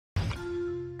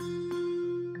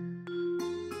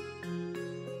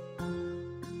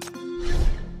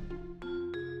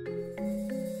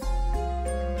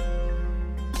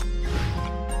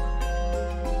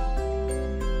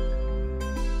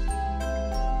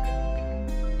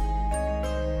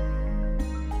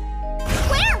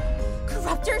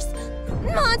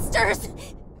monsters!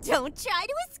 Don't try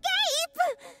to escape!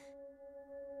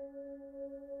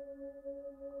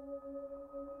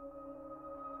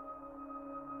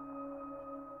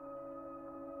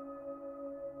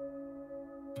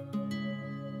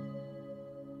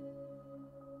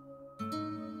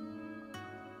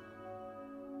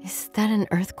 Is that an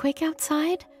earthquake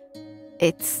outside?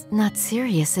 It's not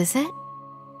serious, is it?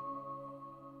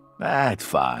 That's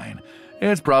fine.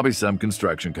 It's probably some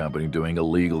construction company doing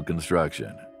illegal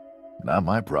construction. Not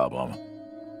my problem.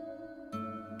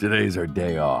 Today's our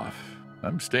day off.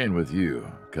 I'm staying with you,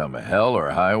 come hell or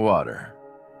high water.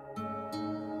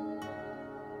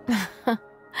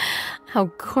 How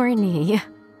corny.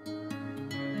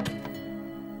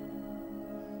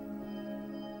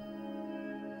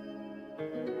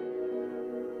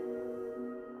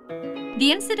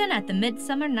 The incident at the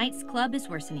Midsummer Nights Club is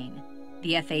worsening.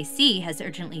 The FAC has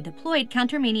urgently deployed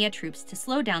countermania troops to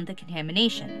slow down the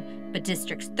contamination, but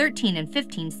Districts 13 and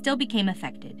 15 still became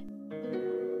affected.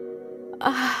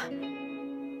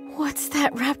 What's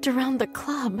that wrapped around the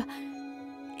club?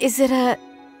 Is it a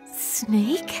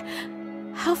snake?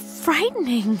 How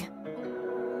frightening.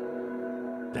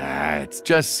 It's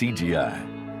just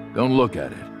CGI. Don't look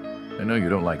at it. I know you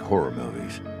don't like horror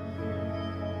movies.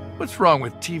 What's wrong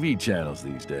with TV channels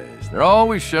these days? They're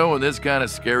always showing this kind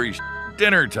of scary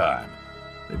dinner time.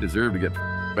 They deserve to get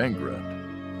bankrupt.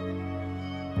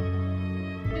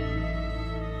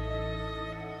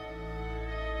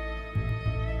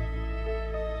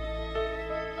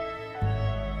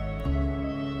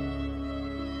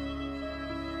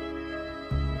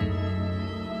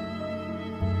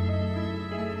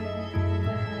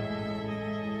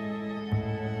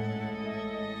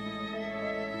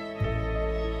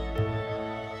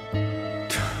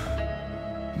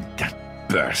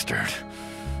 Bastard.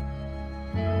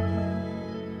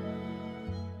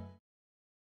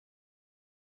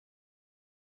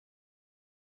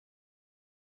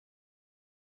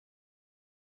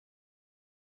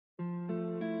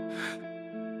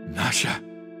 Nasha.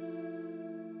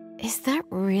 Is that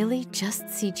really just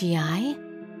CGI?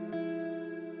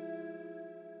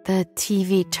 The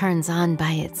TV turns on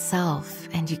by itself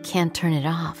and you can't turn it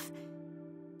off.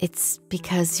 It's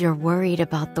because you're worried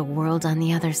about the world on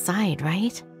the other side,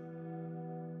 right?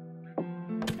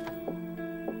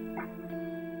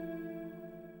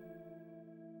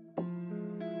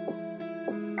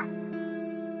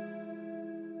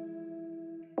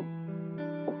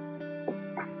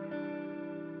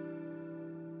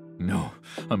 No,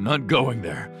 I'm not going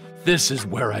there. This is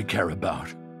where I care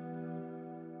about.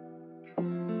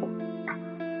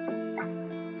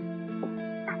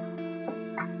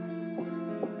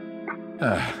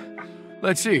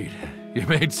 Let's eat. You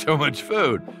made so much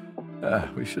food.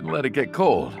 We shouldn't let it get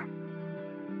cold.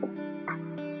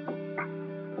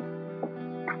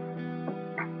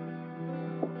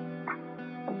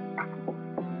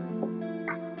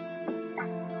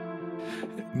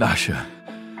 Nasha,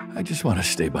 I just want to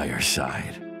stay by your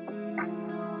side.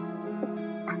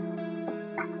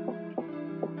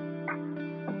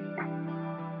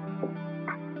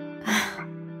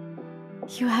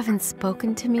 You haven't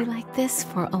spoken to me like this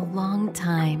for a long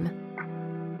time.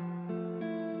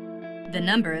 The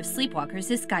number of sleepwalkers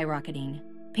is skyrocketing.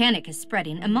 Panic is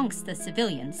spreading amongst the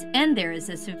civilians, and there is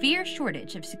a severe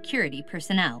shortage of security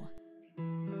personnel.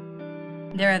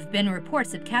 There have been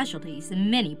reports of casualties in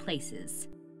many places.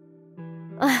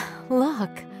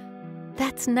 Look,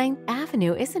 that's 9th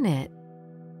Avenue, isn't it?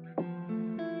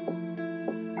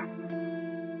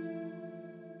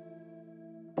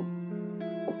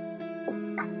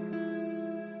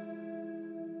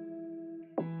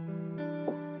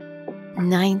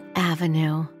 Ninth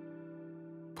Avenue.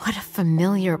 What a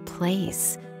familiar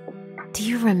place. Do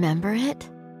you remember it?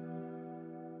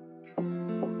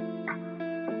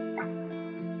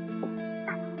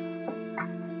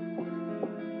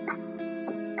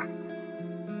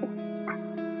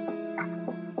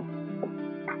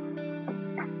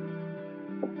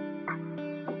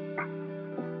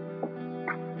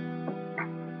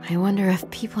 I wonder if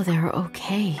people there are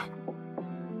okay.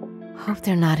 Hope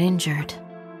they're not injured.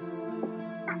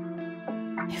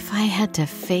 If I had to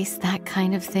face that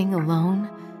kind of thing alone,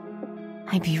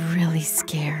 I'd be really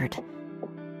scared.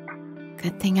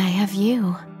 Good thing I have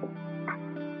you.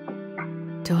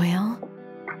 Doyle?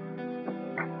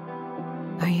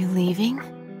 Are you leaving?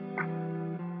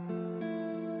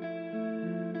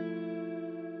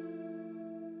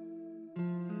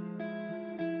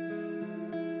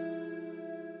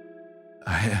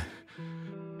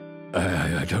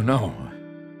 I don't know.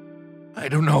 I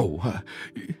don't know.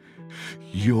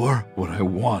 You're what I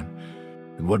want,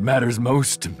 and what matters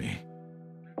most to me.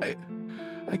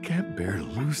 I can't bear to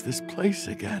lose this place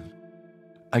again.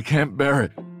 I can't bear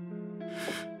it.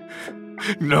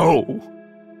 No.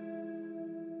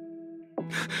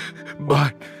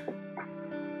 But...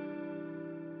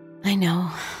 I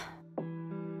know.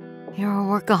 You're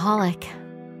a workaholic.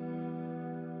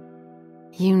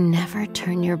 You never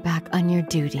turn your back on your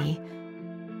duty.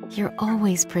 You're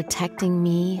always protecting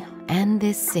me and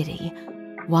this city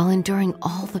while enduring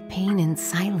all the pain in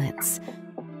silence.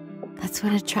 That's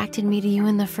what attracted me to you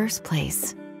in the first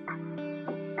place.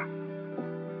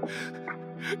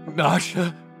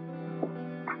 Nasha.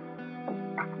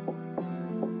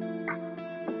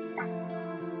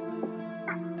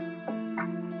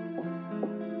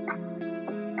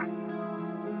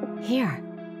 Here,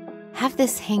 have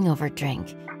this hangover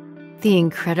drink. The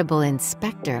incredible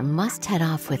inspector must head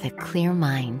off with a clear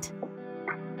mind.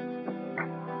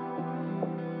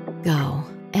 Go,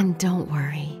 and don't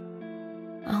worry.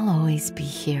 I'll always be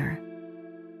here.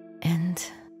 And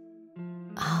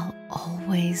I'll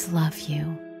always love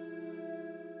you.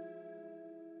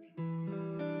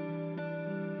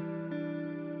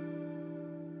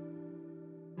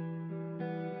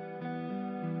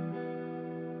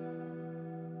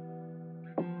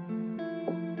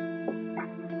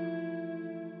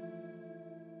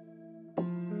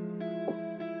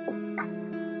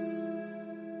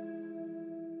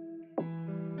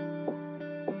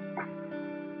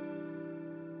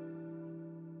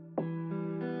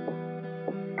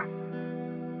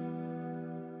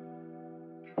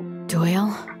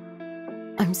 Doyle,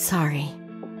 I'm sorry.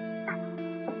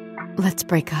 Let's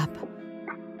break up.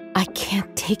 I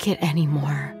can't take it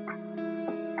anymore.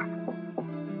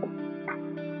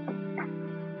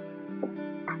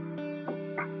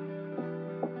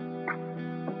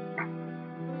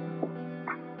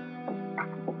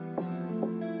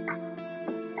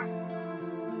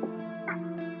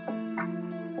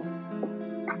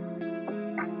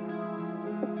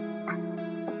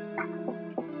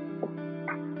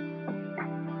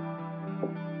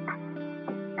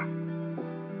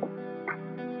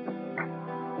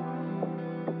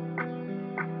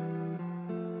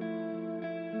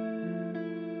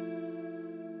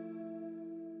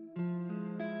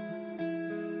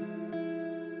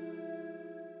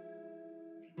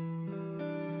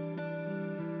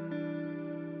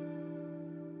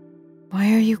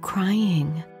 Why are you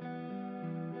crying?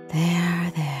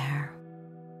 There.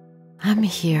 I'm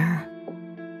here.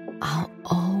 I'll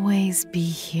always be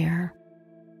here.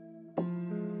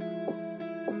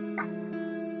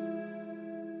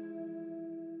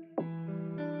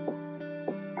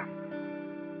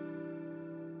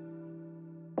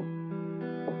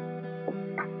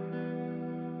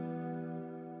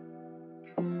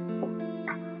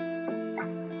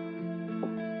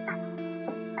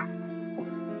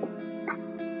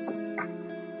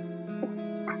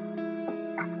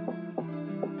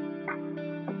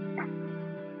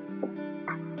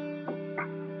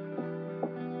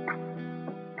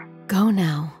 Go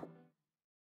now.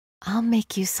 I'll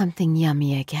make you something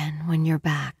yummy again when you're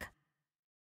back.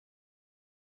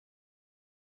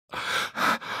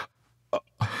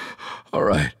 All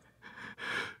right.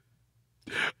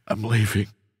 I'm leaving.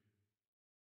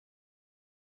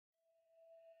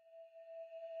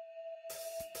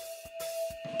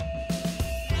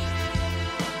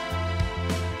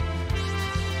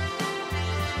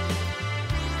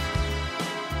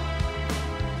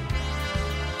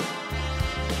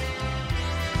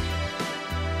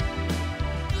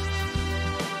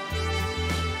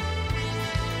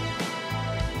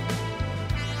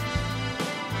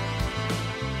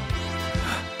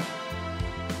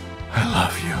 I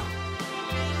love you.